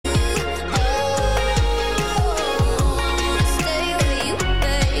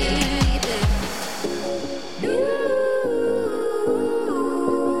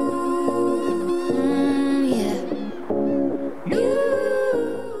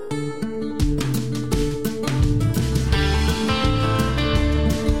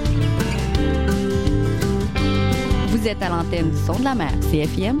êtes à l'antenne du son de la mer,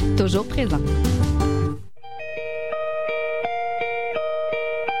 CFIM, toujours présent.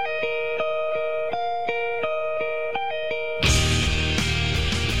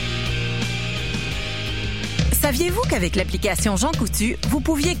 Saviez-vous qu'avec l'application Jean Coutu, vous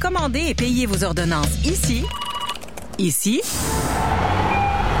pouviez commander et payer vos ordonnances ici,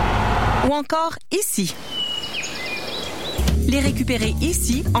 ou encore ici? Les récupérer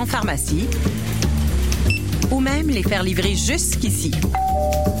ici, en pharmacie, ou même les faire livrer jusqu'ici.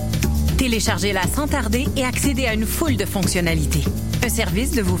 Téléchargez-la sans tarder et accédez à une foule de fonctionnalités. Un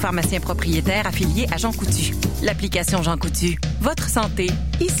service de vos pharmaciens propriétaires affiliés à Jean Coutu. L'application Jean Coutu. Votre santé,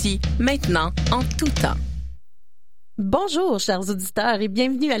 ici, maintenant, en tout temps. Bonjour, chers auditeurs, et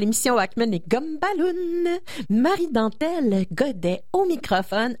bienvenue à l'émission Walkman et Gomme, Balloune. Marie-Dentelle Godet au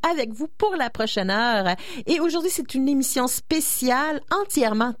microphone avec vous pour la prochaine heure. Et aujourd'hui, c'est une émission spéciale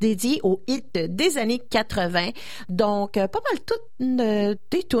entièrement dédiée aux hits des années 80. Donc, pas mal toutes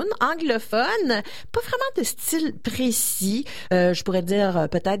des tunes anglophones, pas vraiment de style précis. Je pourrais dire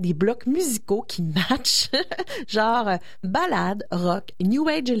peut-être des blocs musicaux qui matchent, genre ballade, rock, new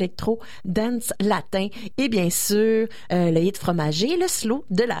age électro, dance latin et bien sûr le hit fromager, le slow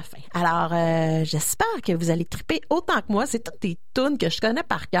de la fin. Alors, j'espère que vous allez triper autant que moi. C'est toutes des tunes que je connais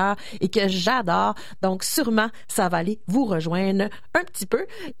par cœur et que j'adore. Donc, sûrement, ça va aller vous rejoindre un petit peu.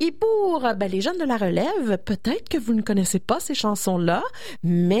 Et pour les jeunes de la relève, peut-être que vous ne connaissez pas ces chansons-là,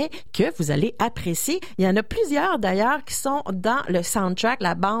 mais que vous allez apprécier. Il y en a plusieurs, d'ailleurs, qui sont dans le soundtrack,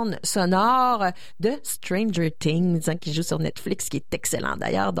 la bande sonore de Stranger Things, qui joue sur Netflix, qui est excellent,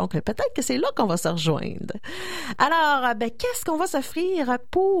 d'ailleurs. Donc, peut-être que c'est là qu'on va se rejoindre. Alors, qu'est-ce qu'on va s'offrir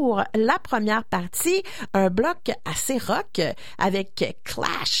pour la première partie? Un bloc assez rock avec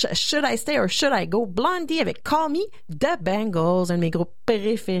Clash, Should I Stay or Should I Go? Blondie avec Call Me, The Bangles, un de mes groupes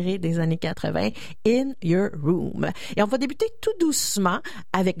préférés des années 80, In Your Room. Et on va débuter tout doucement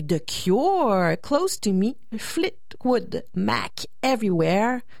avec The Cure, Close to Me, Fleetwood Mac,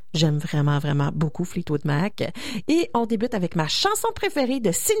 Everywhere. J'aime vraiment, vraiment beaucoup Fleetwood Mac. Et on débute avec ma chanson préférée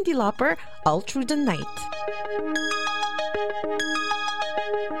de Cyndi Lauper, All Through the Night.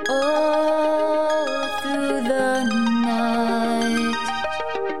 All through the night,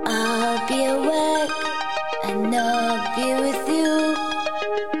 I'll be awake and I'll be with you.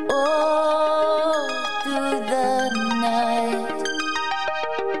 All through the night,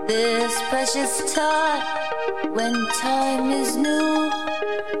 this precious time when time is new.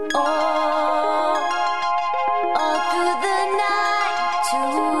 All through the night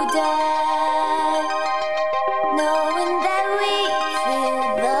today, knowing that we feel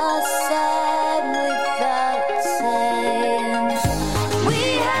the same without saying. We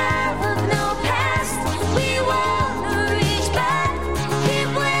have no past, we wanna reach back. Keep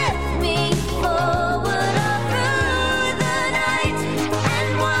with me forward all through the night. And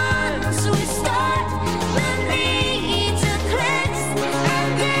once we start, the need to cleanse,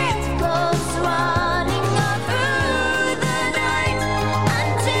 and it goes running all through the night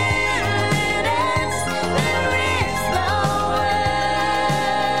until it ends. There is no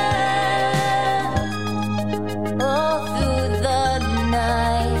end. All through the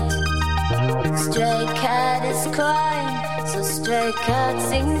night, stray cat is crying, so stray cat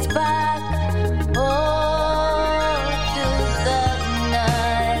sings back. All through the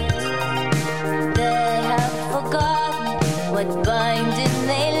night, they have forgotten what binding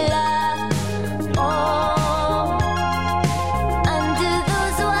they lack. Oh, under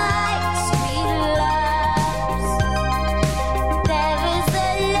those white street lamps, there is a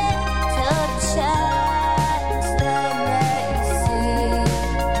little chance they may see.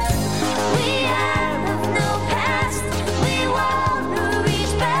 We have no past, we wanna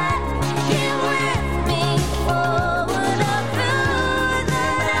reach back.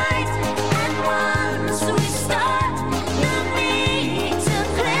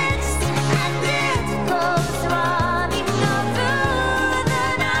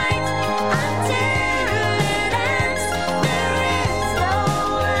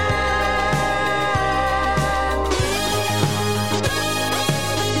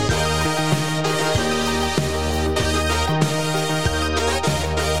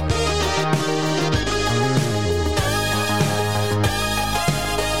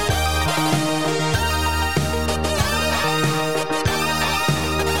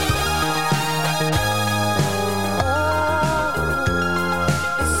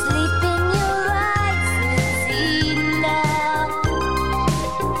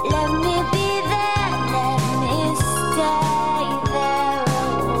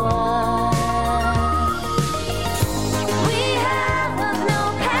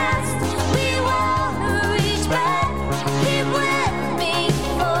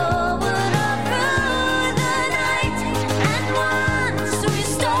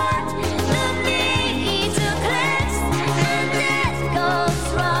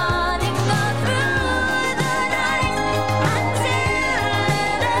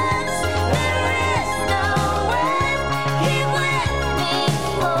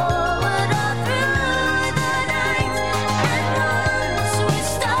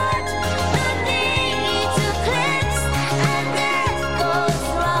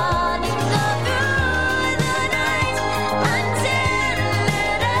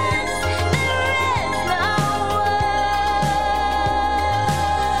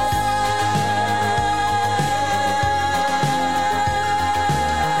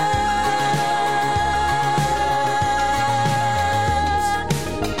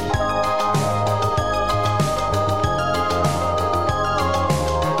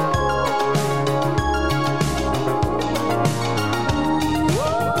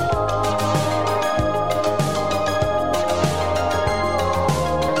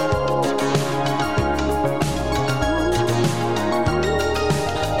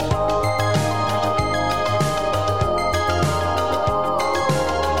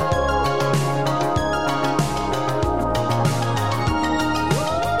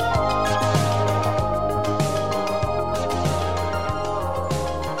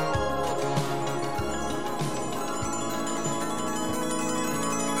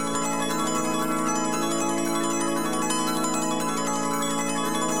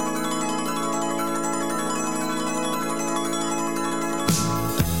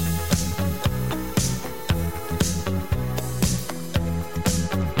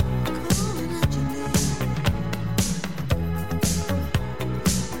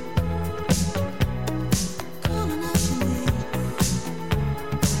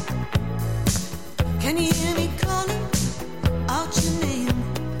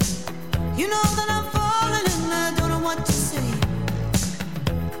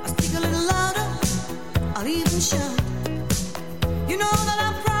 even shout. You know that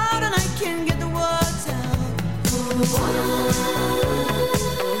I'm proud and I can't get the words out.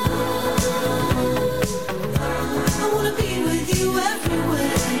 I wanna be with you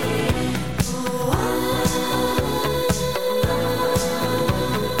everywhere.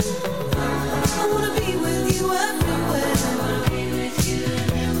 I wanna be with you everywhere.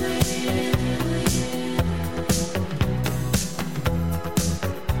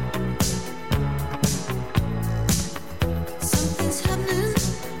 Something's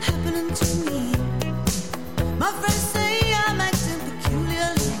happening to me. My friends say I'm acting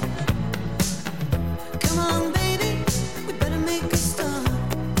peculiarly. Come on, baby, we better make a start.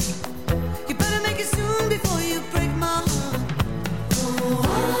 You better make it soon before you break my heart.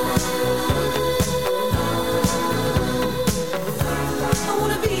 I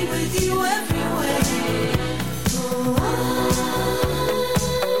wanna be with you everywhere.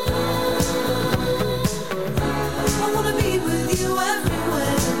 I wanna be with you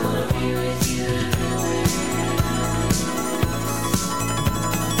everywhere.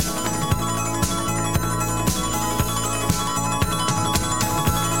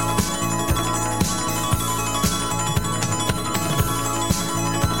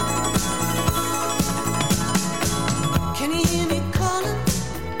 Can you hear me calling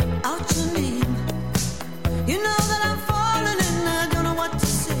out your name? You know that I'm falling and I don't know what to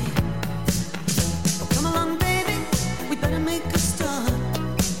say. Oh, come along, baby, we better make a start.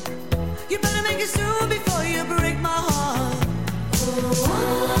 You better make it soon before you break my heart.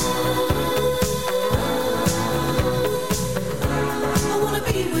 I wanna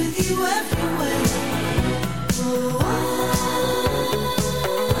be with you everywhere.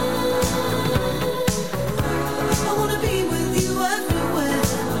 I wanna be with you everywhere.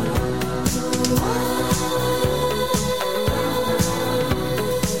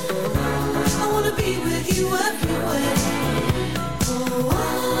 I wanna be with you everywhere.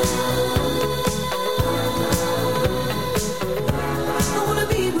 I wanna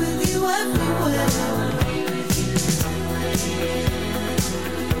be with you everywhere.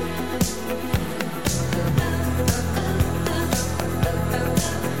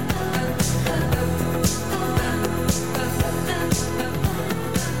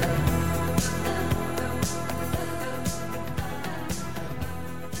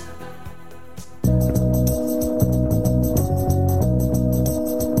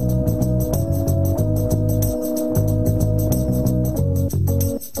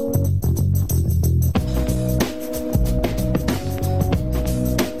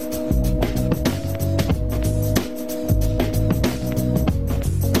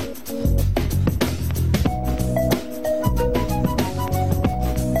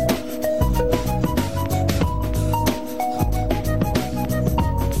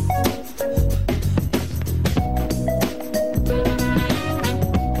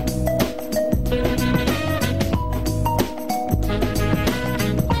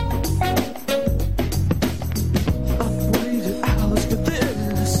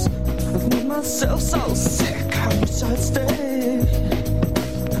 Myself so sick, I wish I'd stay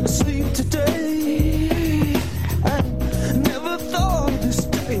asleep today. I never thought this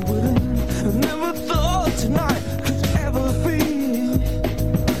day would end. I never thought tonight could ever be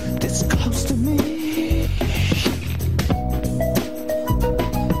this close to me.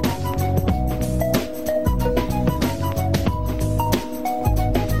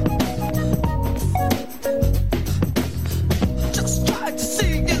 Just tried to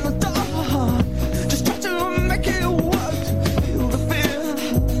see in the dark, just try to make it work, feel the fear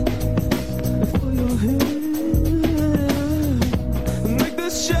before you're here. Make the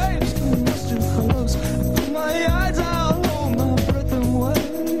shapes come much too close. Put my eyes out, hold my breath and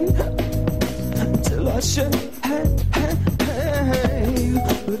wait until I shake.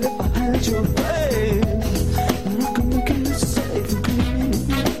 But if I had your face, then I could make it safe and clean.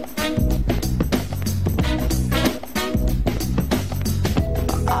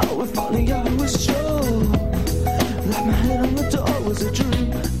 If only I was sure, like my head on the door was a dream.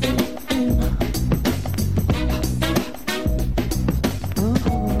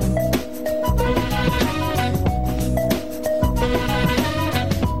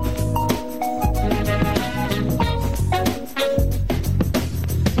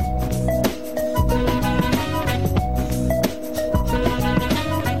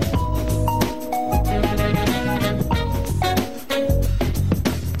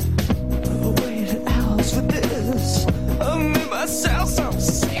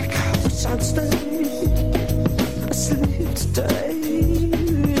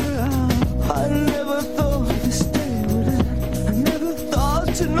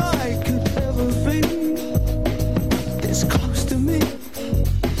 tonight could ever be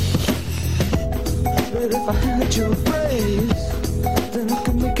had your phrase, then I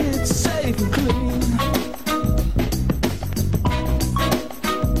could make it safe and clean.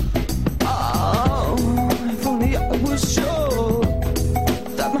 Oh, if only I was sure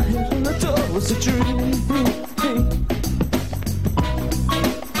that my head on the door was a dream.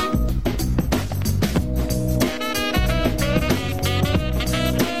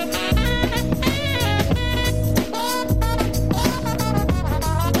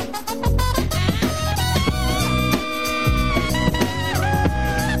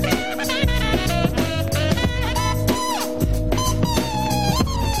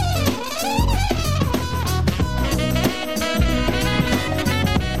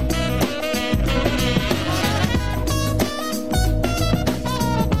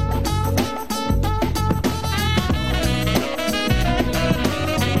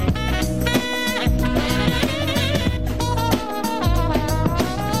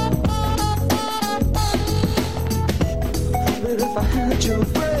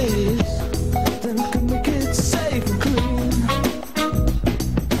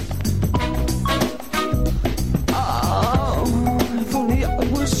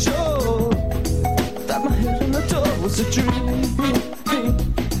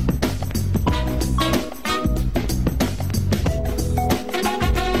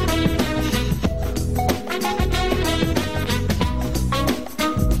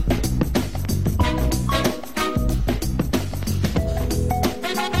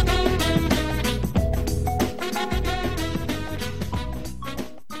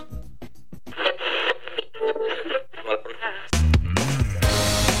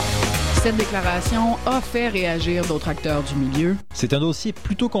 Cette déclaration a fait réagir d'autres acteurs du milieu. C'est un dossier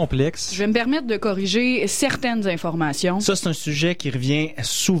plutôt complexe. Je vais me permettre de corriger certaines informations. Ça, c'est un sujet qui revient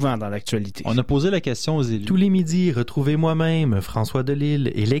souvent dans l'actualité. On a posé la question aux élus. Tous les midis, retrouvez moi-même, François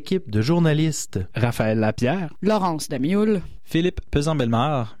Delisle et l'équipe de journalistes. Raphaël Lapierre. Laurence Damioul. Philippe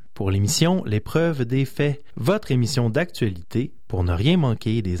Pesant-Bellemare. Pour l'émission L'épreuve des faits, votre émission d'actualité pour ne rien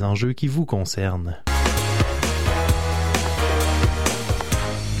manquer des enjeux qui vous concernent.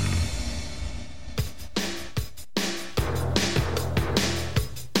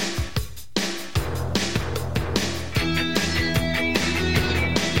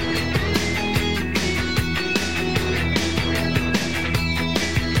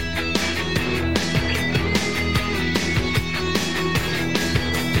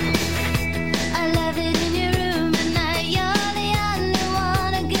 I love it in your room at night. You're the only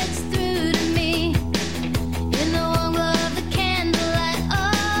one who gets through to me.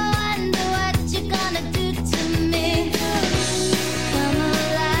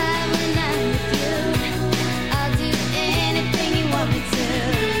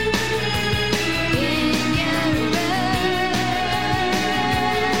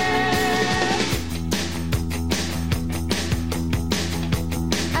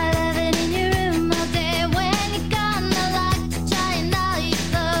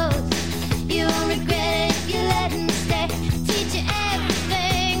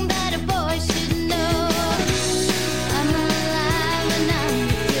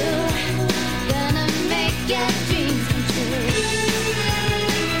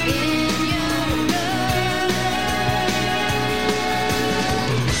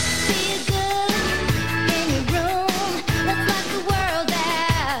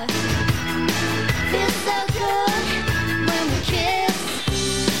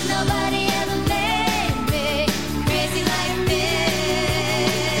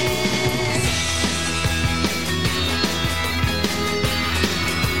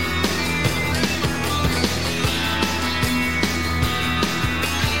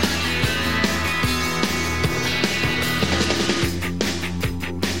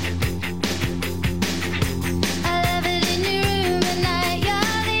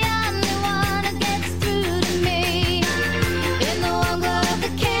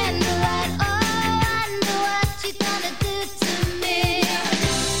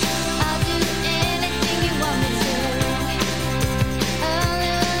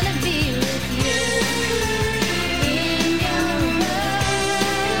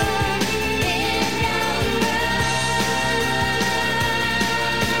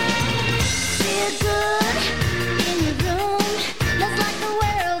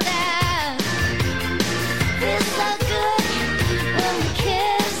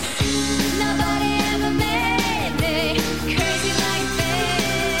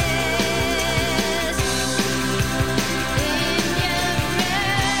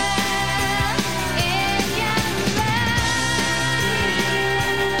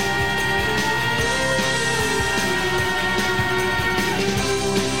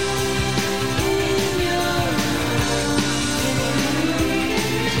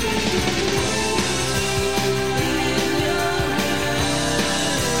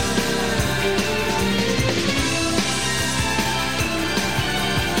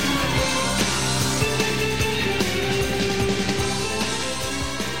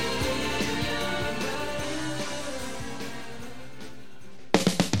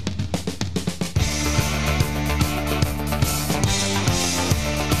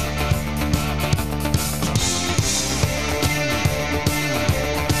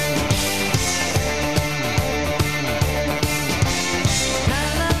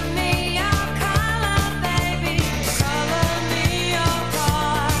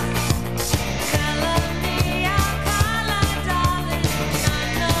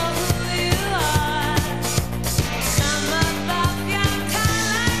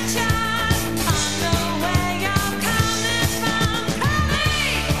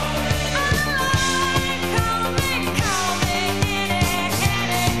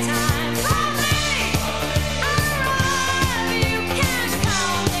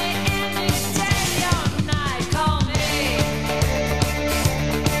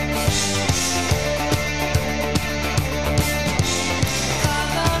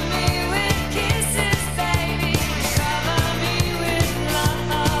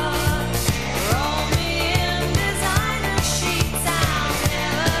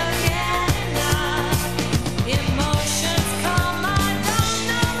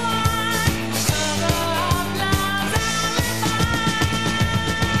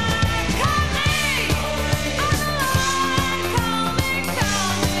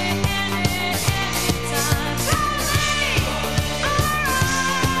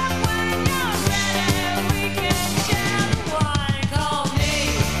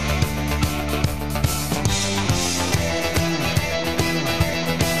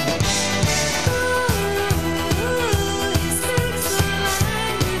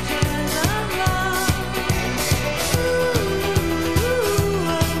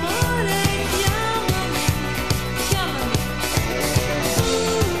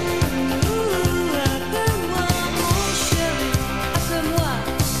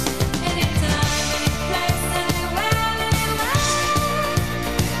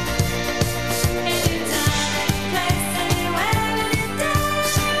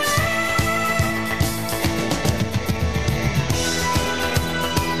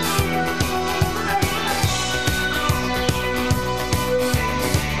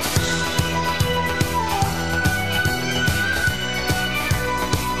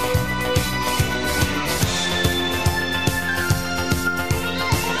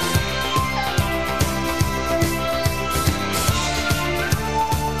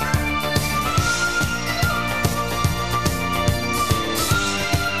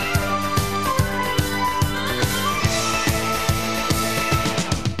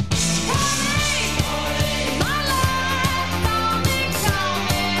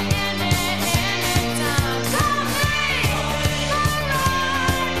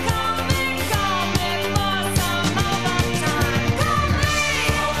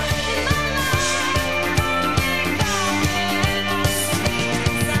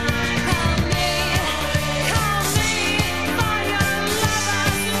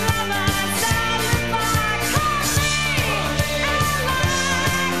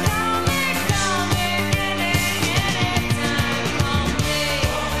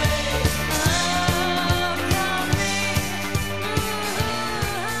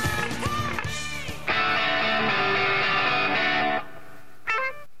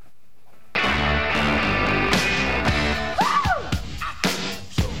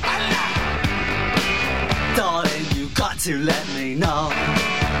 to let me know.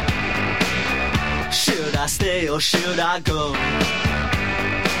 Should I stay or should I go?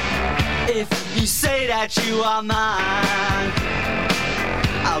 If you say that you are mine,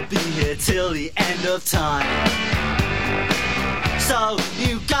 I'll be here till the end of time. So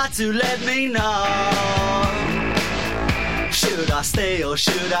you got to let me know. Should I stay or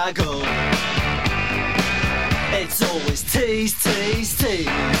should I go? It's always tease, tease, tease.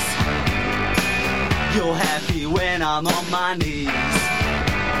 You're happy when I'm on my knees.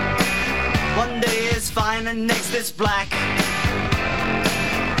 One day is fine and next is black.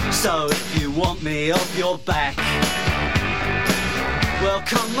 So if you want me off your back, well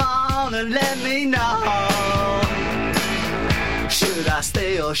come on and let me know. Should I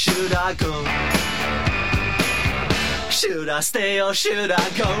stay or should I go? Should I stay or should I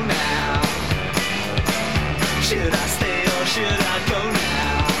go now? Should I stay or should I go now?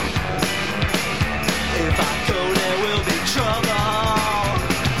 If I go there will be trouble,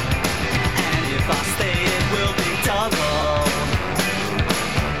 and if I stay it will be double.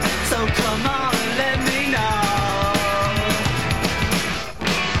 So come on and let me know.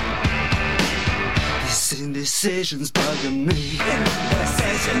 This indecision's bugging me.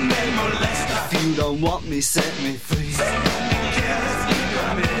 If you don't want me, set me free.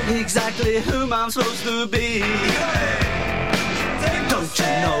 Exactly whom I'm supposed to be. Don't you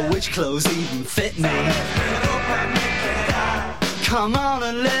know which clothes even fit me? Come on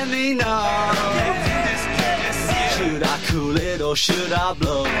and let me know. Should I cool it or should I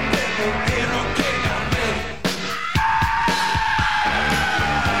blow?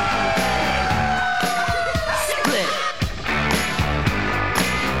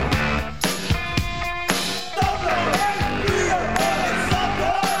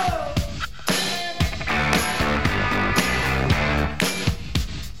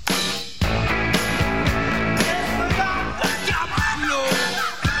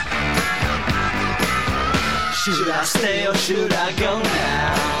 Should I stay or should I go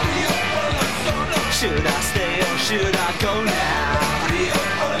now? Should I stay or should I go now?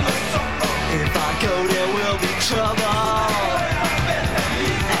 If I go there will be trouble,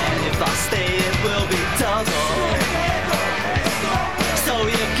 and if I stay it will be double. So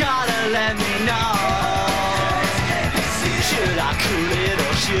you gotta let me know. Should I cool it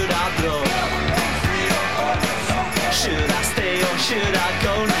or should I blow? Should I stay or should I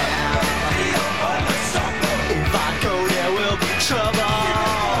go now? If I go there will be trouble, and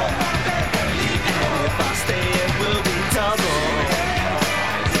if I stay it will be double.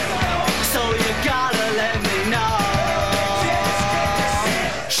 So you gotta let me know.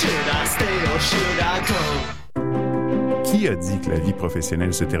 Should I stay or should I go? Qui a dit que la vie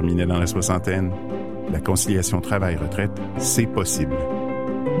professionnelle se terminait dans la soixantaine? La conciliation travail-retraite, c'est possible.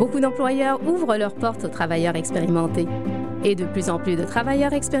 Beaucoup d'employeurs ouvrent leurs portes aux travailleurs expérimentés. Et de plus en plus de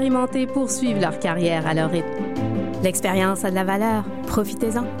travailleurs expérimentés poursuivent leur carrière à leur rythme. L'expérience a de la valeur.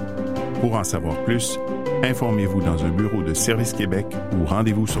 Profitez-en. Pour en savoir plus, informez-vous dans un bureau de Service Québec ou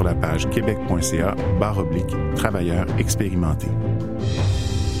rendez-vous sur la page québec.ca/travailleurs expérimentés.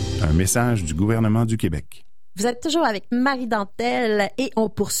 Un message du gouvernement du Québec. Vous êtes toujours avec Marie Dantelle et on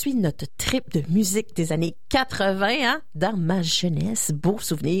poursuit notre trip de musique des années 80, hein, dans ma jeunesse, beaux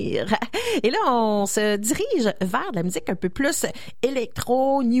souvenirs. Et là, on se dirige vers de la musique un peu plus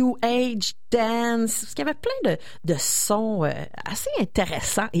électro, new age, dance, parce qu'il y avait plein de sons assez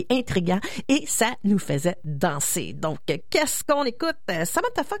intéressants et intrigants et ça nous faisait danser. Donc, qu'est-ce qu'on écoute?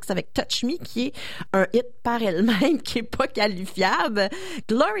 Samantha Fox avec Touch Me, qui est un hit par elle-même, qui est pas qualifiable.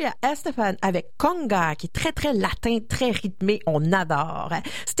 Gloria Estefan avec Conga, qui est très, très latin, très rythmé, on adore.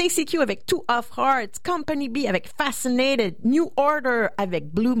 Stacey Q avec Two of Hearts, Company B avec Fascinated, New Order avec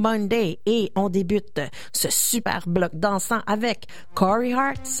Blue Monday et on débute ce super bloc dansant avec Corey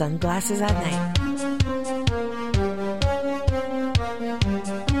Hart, Sunglasses at Night.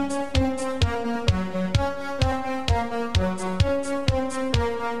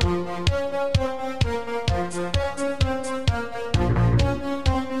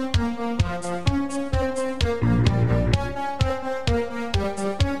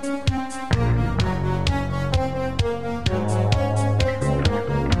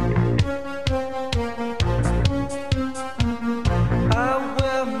 I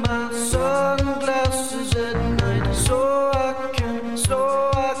wear my sunglasses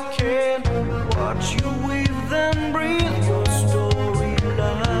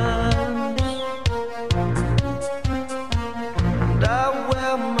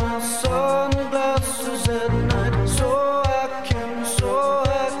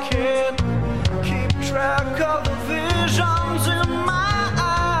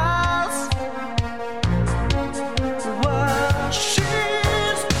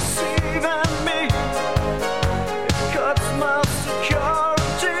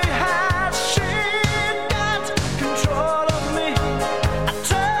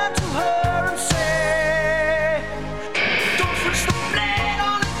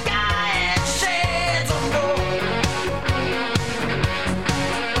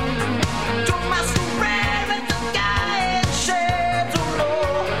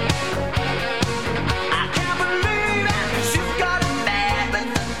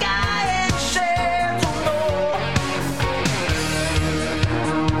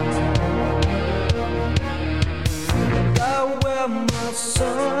my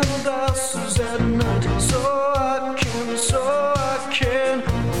sunglasses at night so I can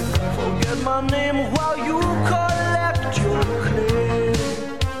forget my name while you collect your clay.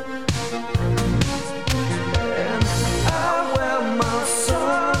 And I wear my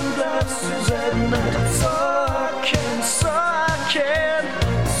sunglasses at night so I can see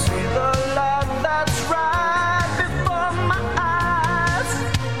the light that's right before my eyes.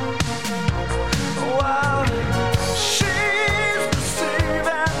 Wow, she's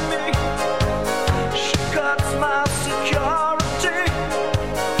deceiving me. She cuts my security.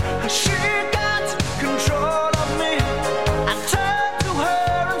 She got control of me. I turn to her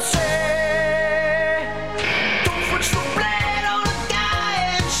and say, don't switch the blade on a guy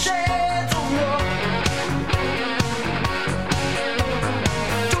in shades of war.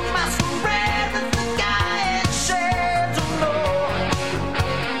 Don't masquerade with the guy in shades of law.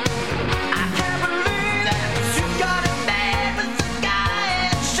 I can't believe it, 'cause you got it made with the guy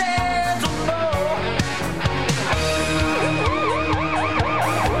in shades of law.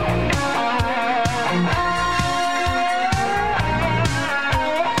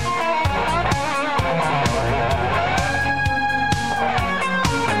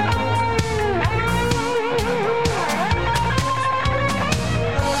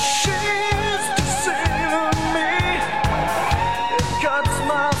 She's deceiving me. It cuts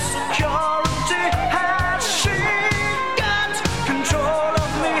my security. Has she got control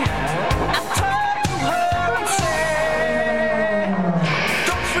of me? I turn to her and say,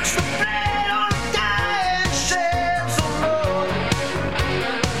 don't switch the blade on a guy in shades of law.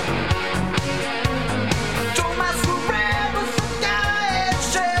 Don't masquerade with the guy in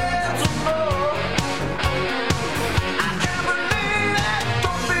shades of law. I can't believe it.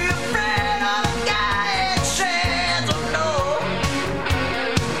 Don't be afraid of the guy in shades of law.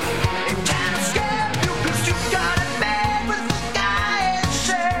 It can't escape you 'cause you got it made with the guy in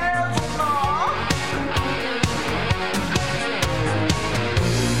shades of law.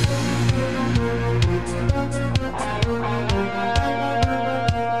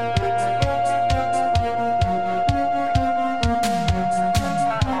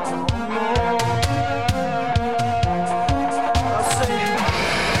 I say,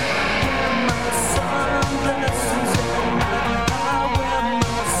 wear my sunglasses at night. I wear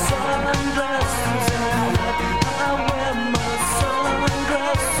my sunglasses at night. I wear my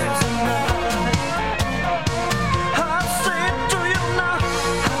sunglasses at night. I say it to you now.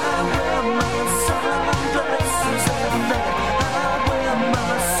 I wear my sunglasses at night. I wear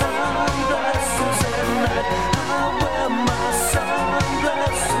my sunglasses at night. I wear my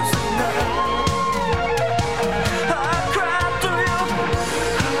sunglasses at night. I cry to you.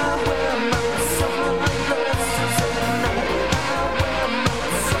 I wear my sunglasses at night. I wear my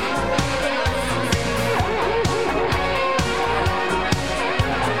sunglasses.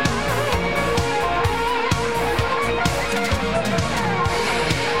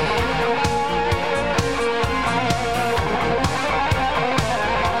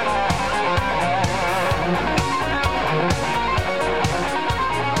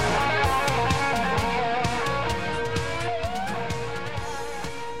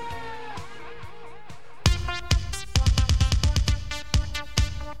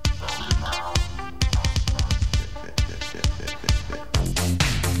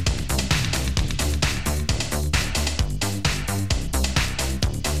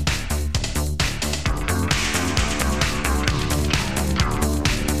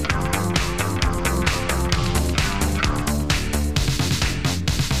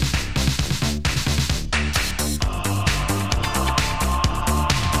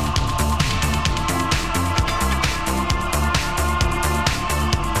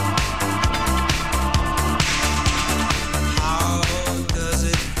 How does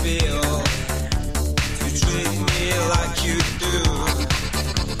it feel to treat me like you do?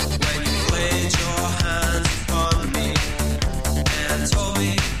 When you laid your hands upon me and told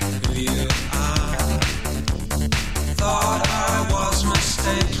me who you are. Thought I was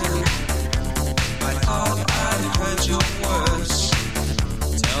mistaken. I thought I'd heard your words.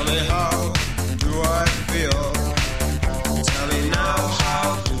 Tell me, how do I feel? Tell me now, how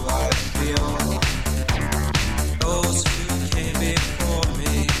do I feel? Those who came before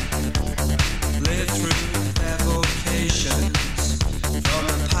me lived through their vocations. From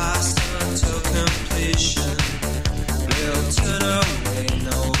the past until completion, will turn away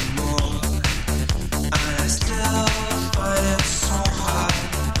no more. And I still find it so hard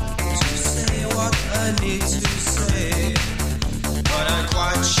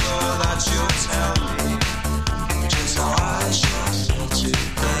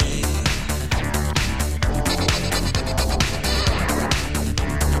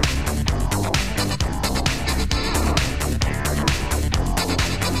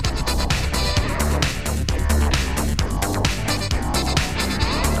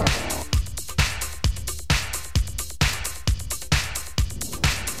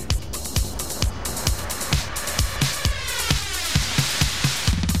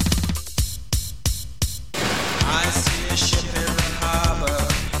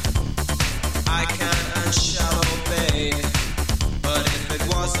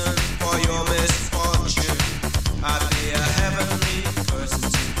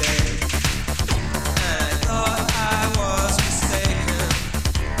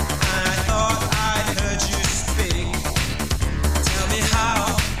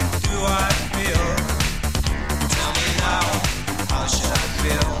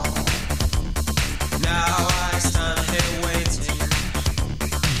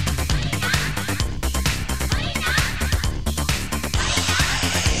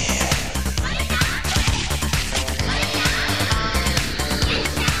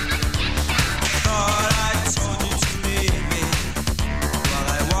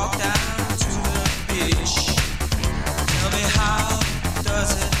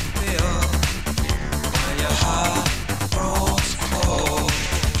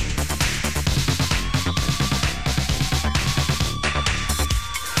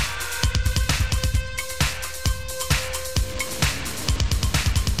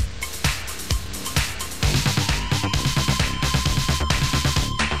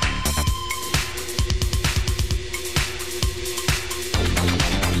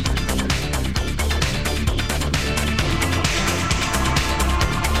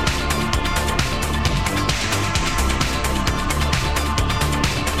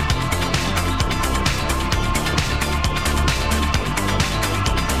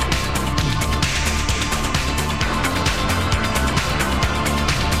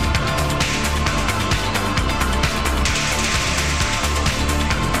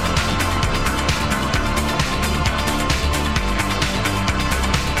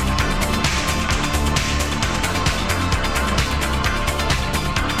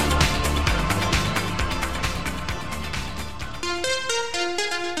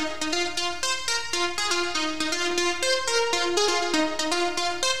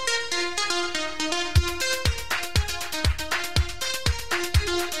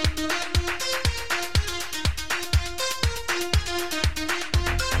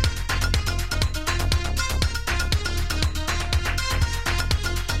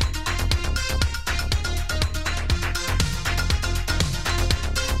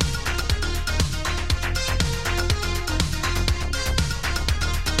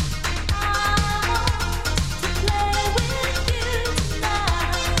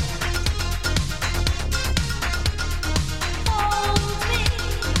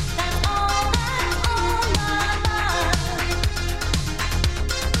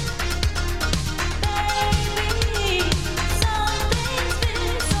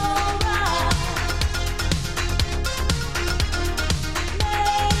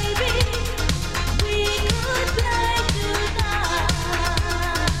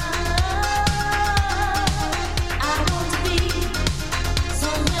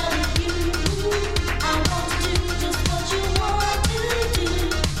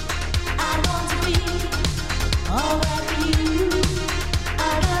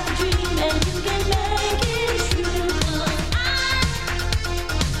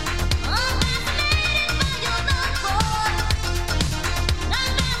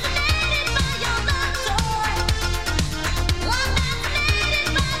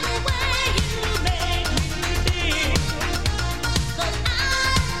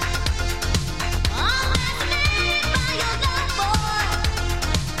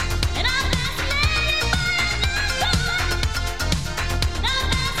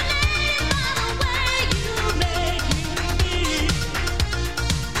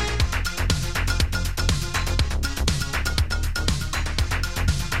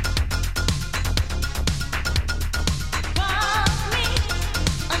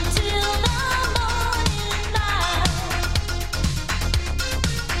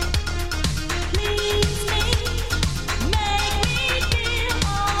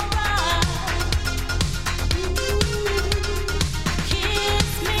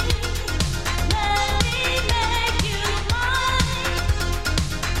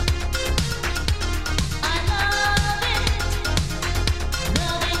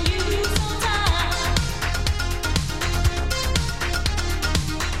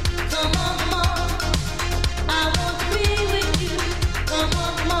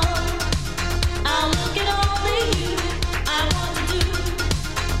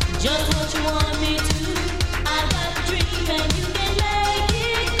just what you want me to. I got a dream and you can make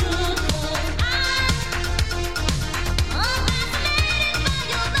it good. 'Cause I'm fascinated by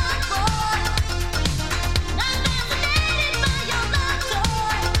your love, boy. I'm fascinated by your love,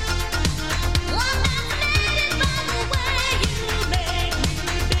 toy. I'm fascinated by the way you make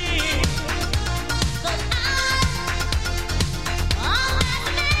me feel. 'Cause I'm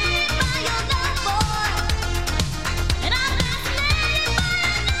fascinated by your love, boy. And I'm fascinated by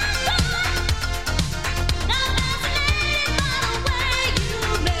your love, toy.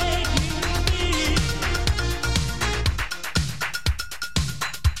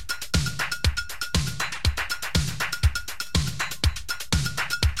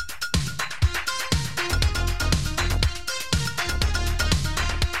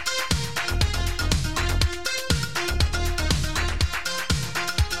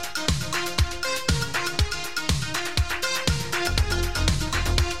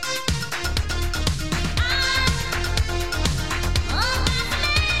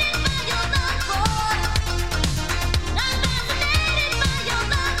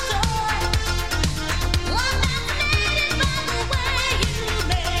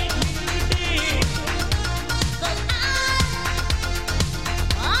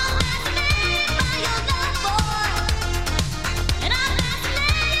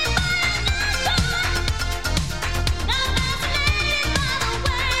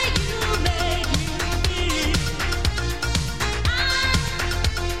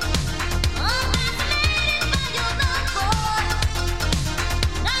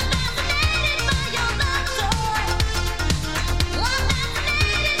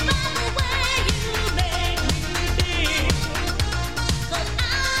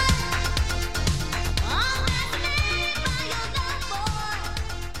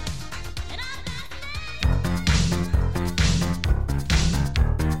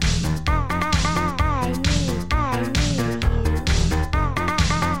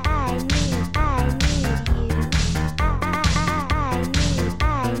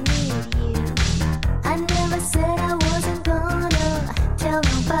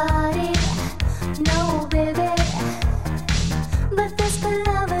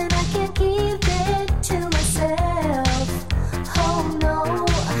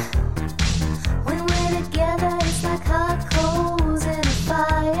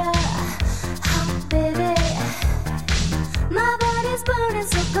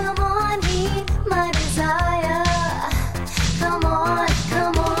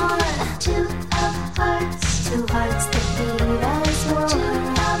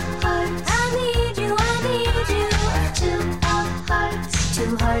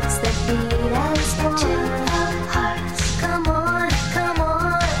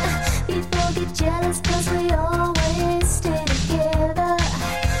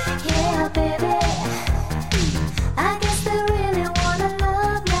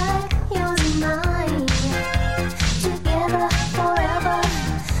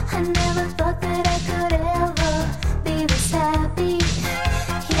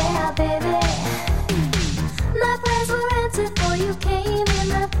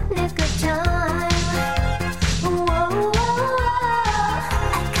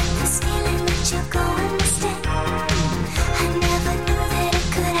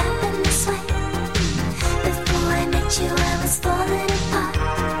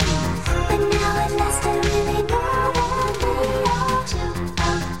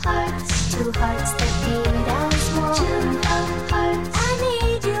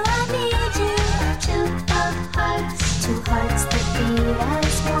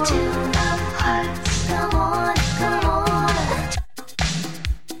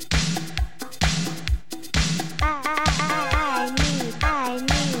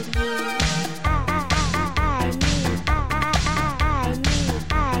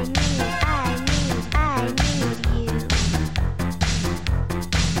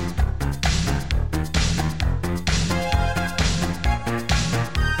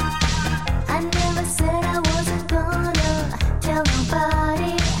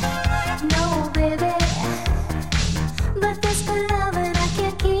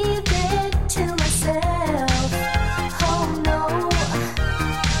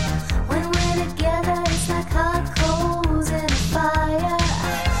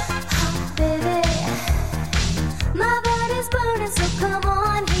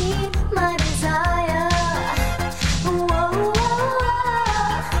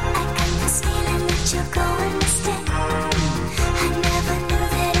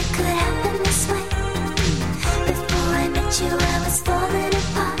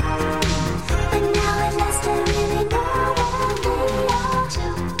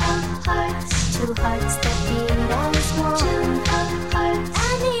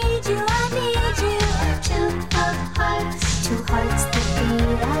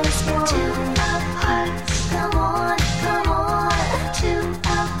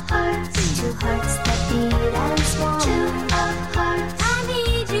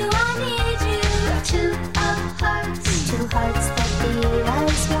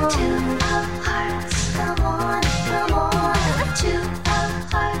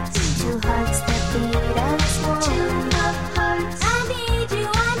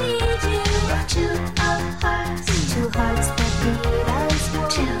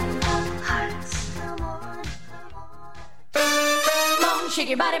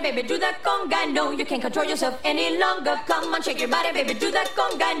 your body, baby, do that conga. No, you can't control yourself any longer. Come on, shake your body, baby, do that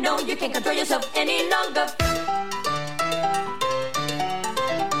conga. No, you can't control yourself any longer.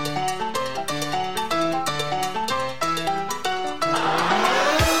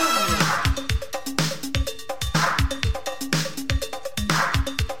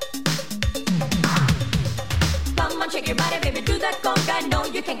 Come on, shake your body, baby, do that conga. No,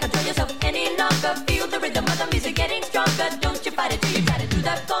 you can't control yourself any longer. Feel the rhythm of the music getting stronger. Don't you fight it till you try to do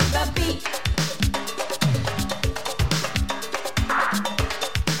that conga beat.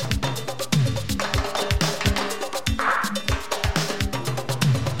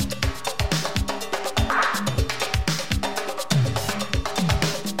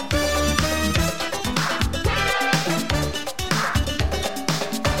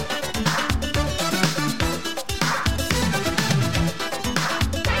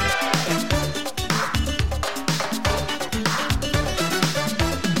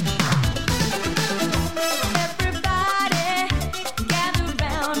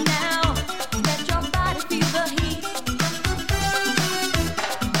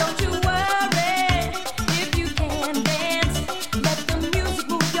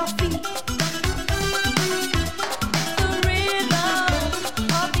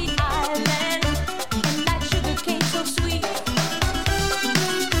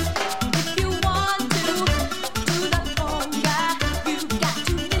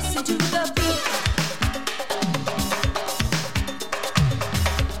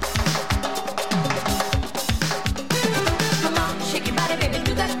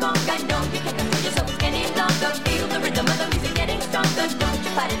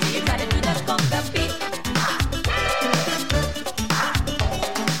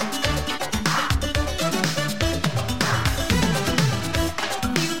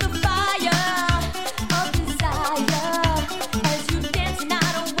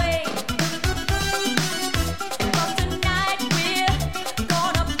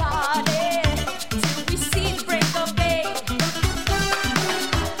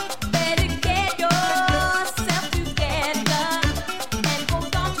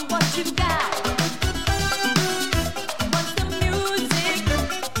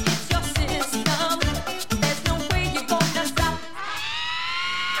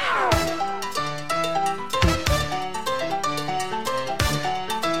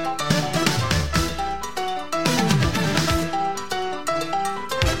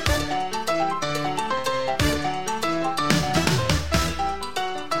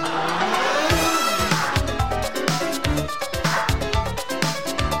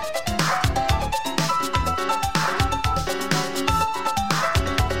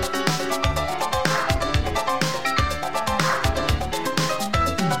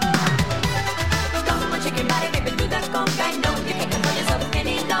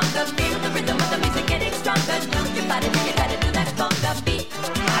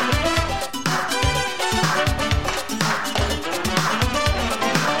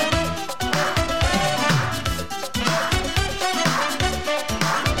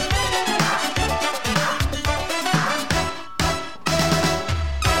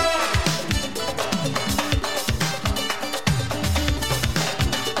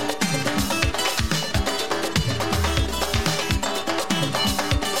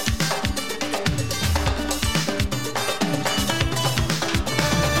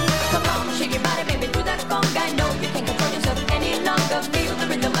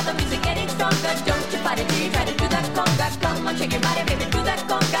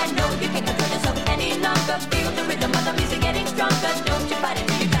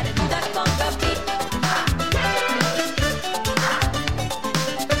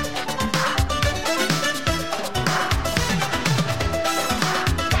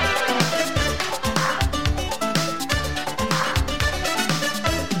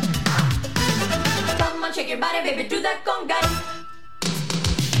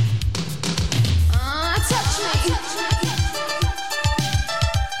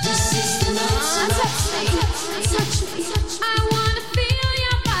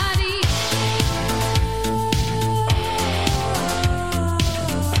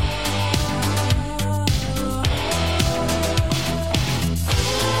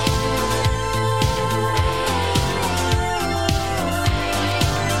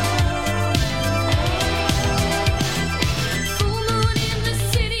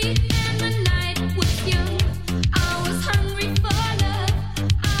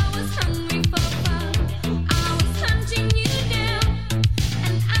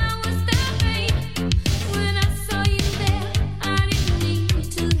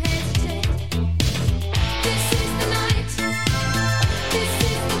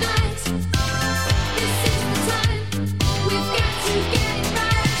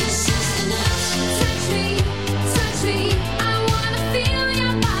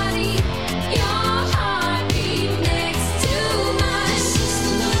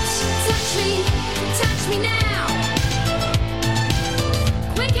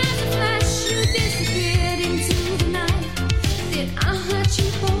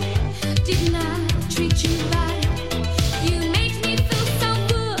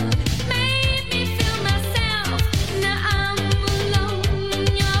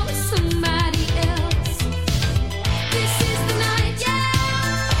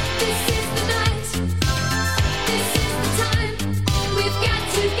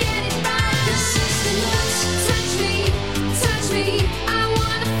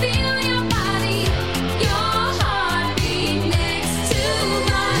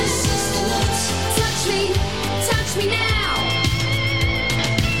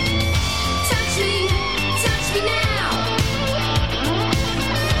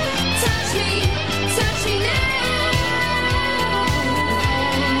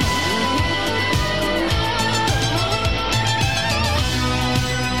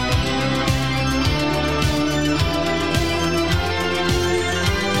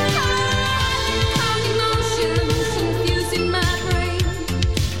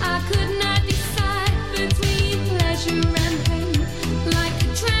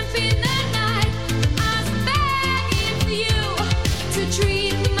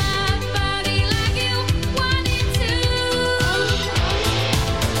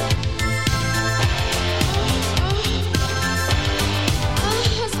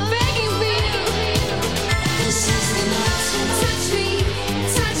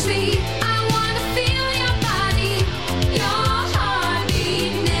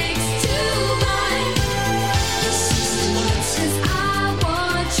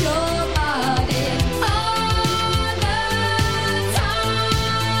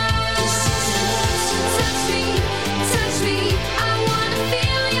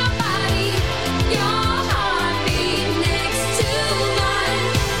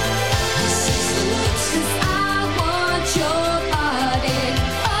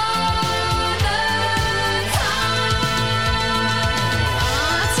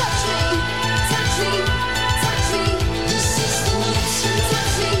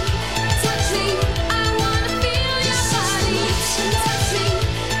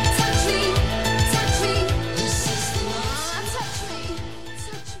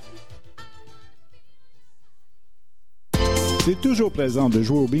 toujours présent de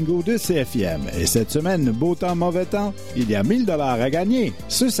jouer au bingo de CFIM. Et cette semaine, beau temps, mauvais temps, il y a 1000 $ à gagner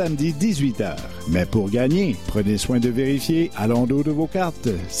ce samedi 18h. Mais pour gagner, prenez soin de vérifier à l'endos de vos cartes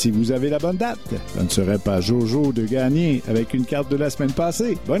si vous avez la bonne date. Ça ne serait pas Jojo de gagner avec une carte de la semaine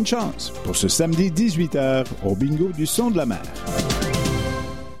passée. Bonne chance pour ce samedi 18h au bingo du son de la mer.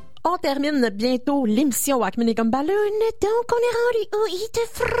 On termine bientôt l'émission Walkman et Gomme Balloune, donc on est rendu au hit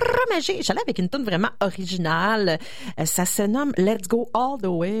fromager. J'allais avec une tune vraiment originale. Ça se nomme Let's Go All the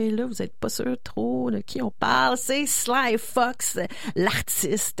Way. Là, vous êtes pas sûr trop de qui on parle. C'est Sly Fox,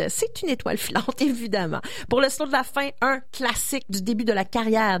 l'artiste. C'est une étoile filante, évidemment. Pour le slow de la fin, un classique du début de la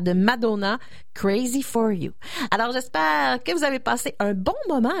carrière de Madonna, Crazy for You. Alors, j'espère que vous avez passé un bon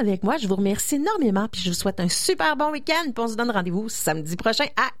moment avec moi. Je vous remercie énormément, puis je vous souhaite un super bon week-end. Puis on se donne rendez-vous samedi prochain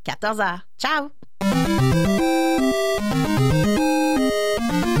à 14h. Ciao!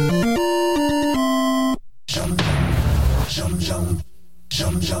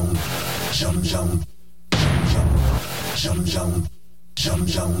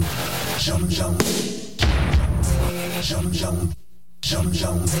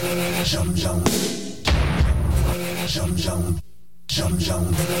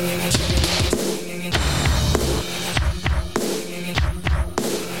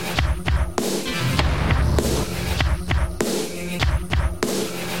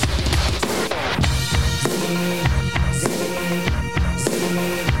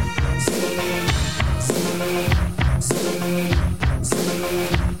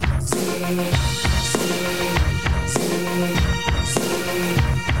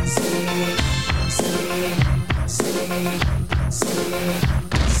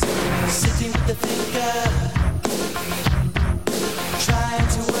 Sitting with the thinker, trying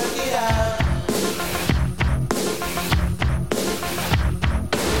to work it out.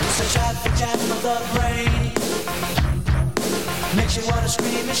 Such a jam of the brain makes you wanna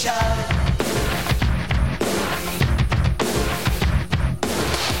scream and shout.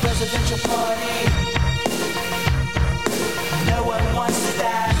 Presidential party, no one wants to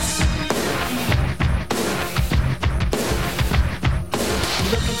dance.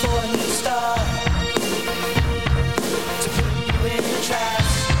 Looking for a new star to put you in the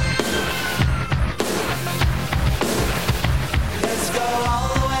trance. Let's go all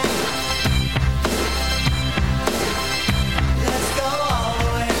the way. Let's go all the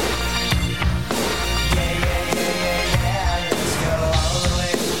way. Yeah, yeah, yeah, yeah, yeah. Let's go all the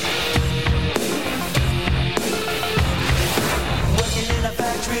way.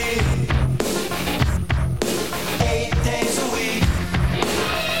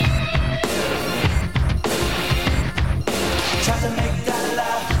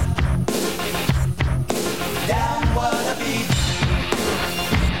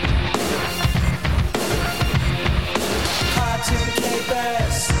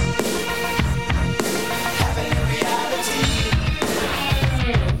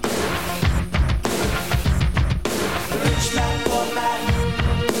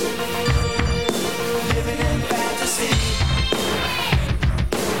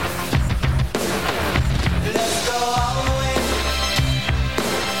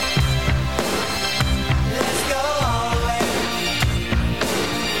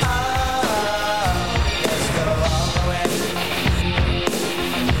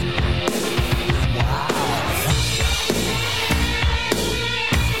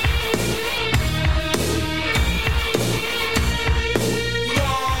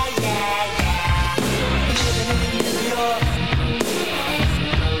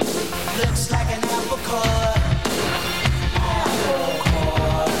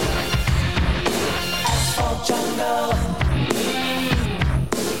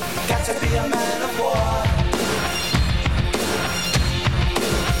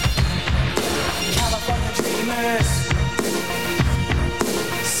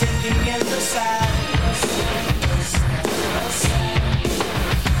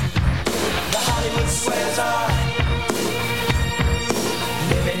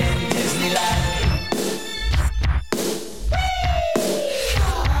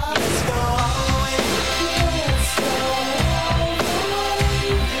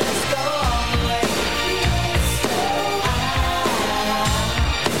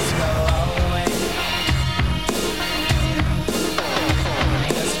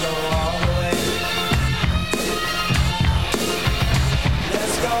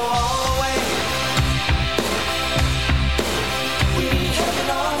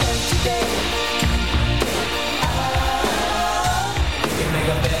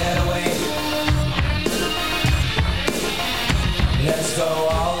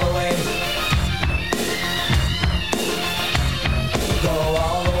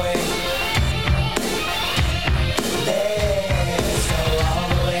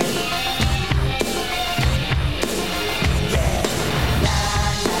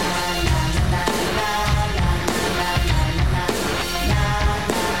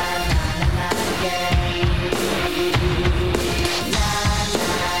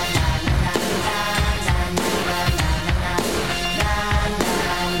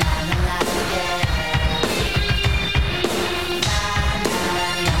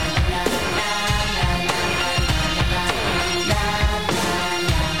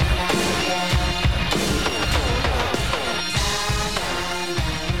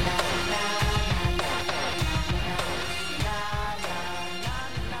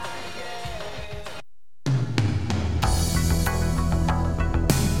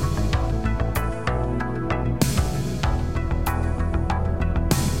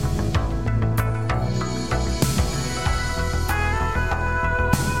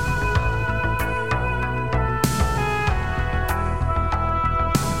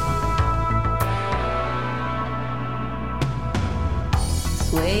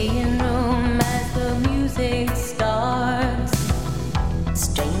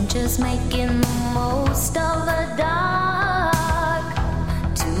 just making the most of the dark.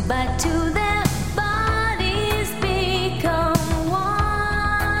 2 by 2 their bodies become one.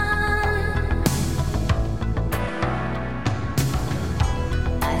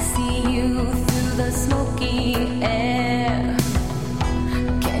 I see you through the smoky air.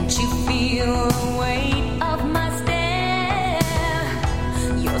 Can't you feel the weight of my stare?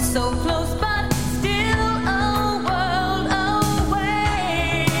 You're so close but still a world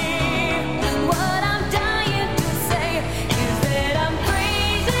away. What I'm dying to say is that I'm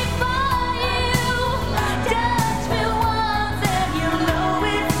crazy for you. Touch me once and you know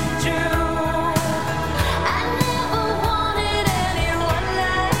it's true. I never wanted anyone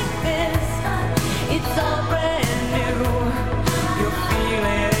like this. It's all brand new. You'll feel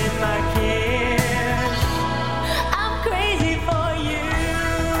it in my kiss. I'm crazy for you.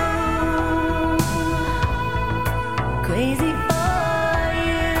 Crazy for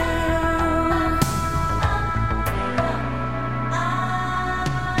you.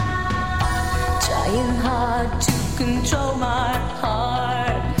 Trying hard to control my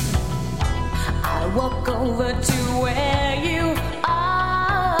heart. I walk over to where you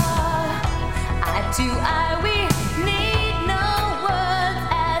are. Eye to eye, we need no words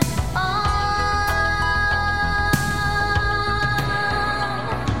at all.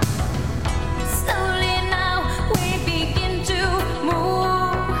 Slowly now we begin to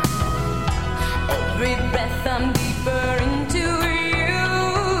move. Every breath I'm deeper into you.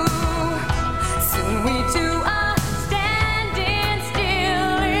 Soon we two are standing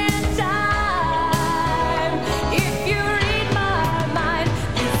still in time. If you read my mind,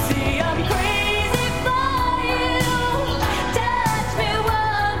 you see I'm crazy for you. Touch me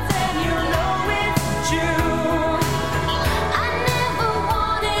once and you know it's true. I never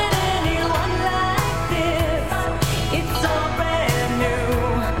wanted anyone like this. It's all brand new.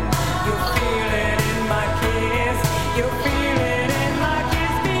 You'll feel it in my kiss. You'll feel it in my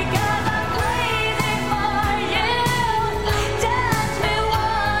kiss because I'm crazy for you. Touch me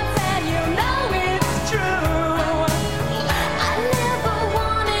once and you know it's true. I never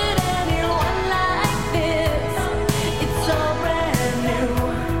wanted anyone like this. It's all brand new.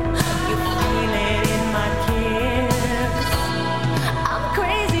 You feel it in my kiss. I'm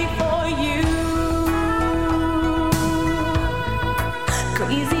crazy for you.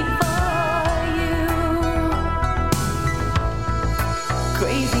 Crazy for you.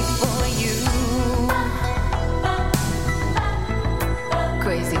 Crazy for you.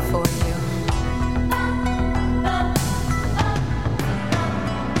 Crazy for you.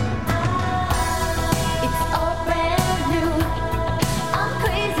 It's all brand new. I'm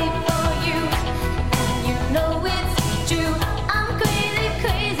crazy for you. And you know it's true. I'm crazy,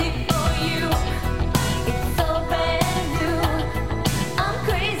 crazy for you. It's all brand new. I'm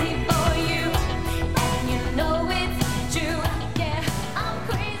crazy for you. And you know it's true. Yeah, I'm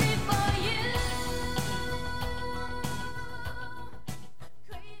crazy for you.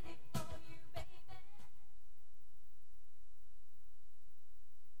 Crazy for you, baby.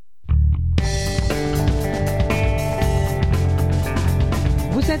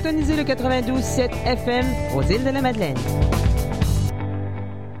 Vous syntonisez le 92.7 FM aux îles de la Madeleine.